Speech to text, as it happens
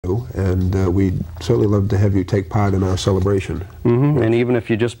And we'd certainly love to have you take part in our celebration. And even if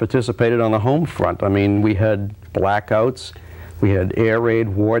you just participated on the home front, I mean, we had blackouts, we had air raid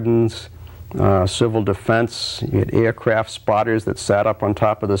wardens, civil defense, you had aircraft spotters that sat up on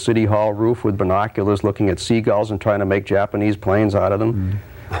top of the city hall roof with binoculars looking at seagulls and trying to make Japanese planes out of them.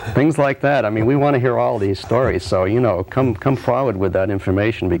 Things like that. I mean, we want to hear all these stories, so, you know, come forward with that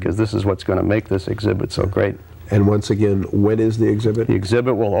information, because this is what's going to make this exhibit so great. And once again, when is the exhibit? The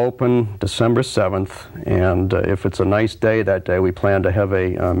exhibit will open December 7th, and if it's a nice day that day, we plan to have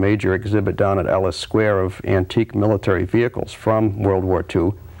a major exhibit down at Ellis Square of antique military vehicles from World War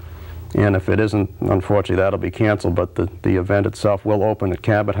II. And if it isn't, unfortunately, that'll be canceled, but the event itself will open at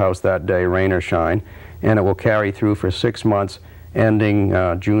Cabot House that day, rain or shine, and it will carry through for 6 months, ending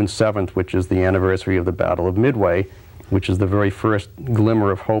June 7th, which is the anniversary of the Battle of Midway, which is the very first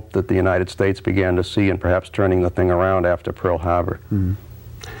glimmer of hope that the United States began to see, and perhaps turning the thing around after Pearl Harbor.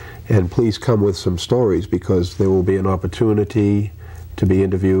 And please come with some stories, because there will be an opportunity to be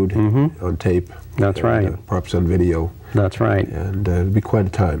interviewed on tape. That's right. Perhaps on video. That's right. And it'll be quite a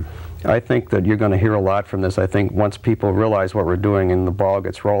time. I think that you're going to hear a lot from this. I think once people realize what we're doing and the ball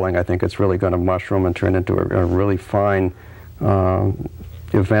gets rolling, I think it's really going to mushroom and turn into a really fine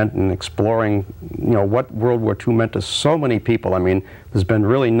event, and exploring, you know, what World War II meant to so many people. I mean, there's been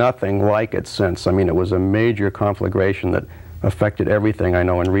really nothing like it since. I mean, it was a major conflagration that affected everything. I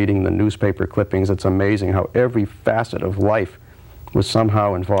know in reading the newspaper clippings, it's amazing how every facet of life was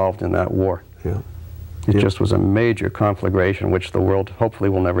somehow involved in that war. It just was a major conflagration, which the world hopefully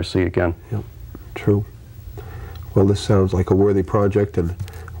will never see again. True. Well, this sounds like a worthy project, and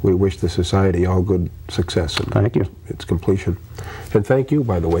we wish the Society all good success in Thank you. its completion. And thank you,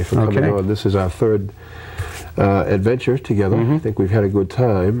 by the way, for coming on. This is our third adventure together. I think we've had a good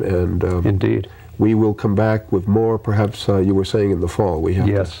time, and indeed, we will come back with more. Perhaps you were saying in the fall. We have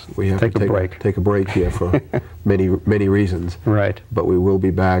to take a break here for many reasons. Right. But we will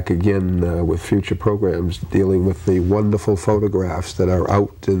be back again with future programs dealing with the wonderful photographs that are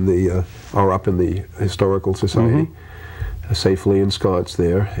out in the up in the Historical Society. Safely ensconced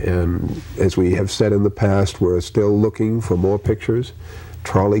there, and as we have said in the past, we're still looking for more pictures.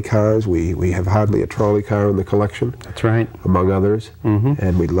 Trolley cars, we have hardly a trolley car in the collection. That's right. Among others,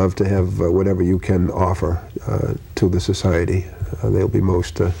 and we'd love to have whatever you can offer to the Society. They'll be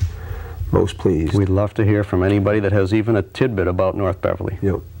most pleased. We'd love to hear from anybody that has even a tidbit about North Beverly.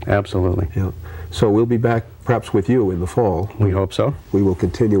 Absolutely. So we'll be back perhaps with you in the fall. We hope so. We will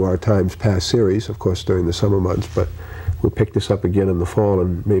continue our Times Past series, of course, during the summer months, but we'll pick this up again in the fall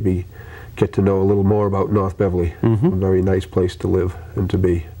and maybe get to know a little more about North Beverly. A very nice place to live and to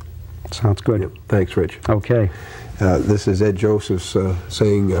be. Sounds good. Thanks, Rich. Okay. This is Ed Josephs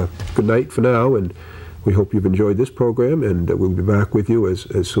saying good night for now, and we hope you've enjoyed this program, and we'll be back with you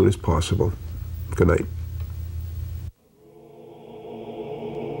as soon as possible. Good night.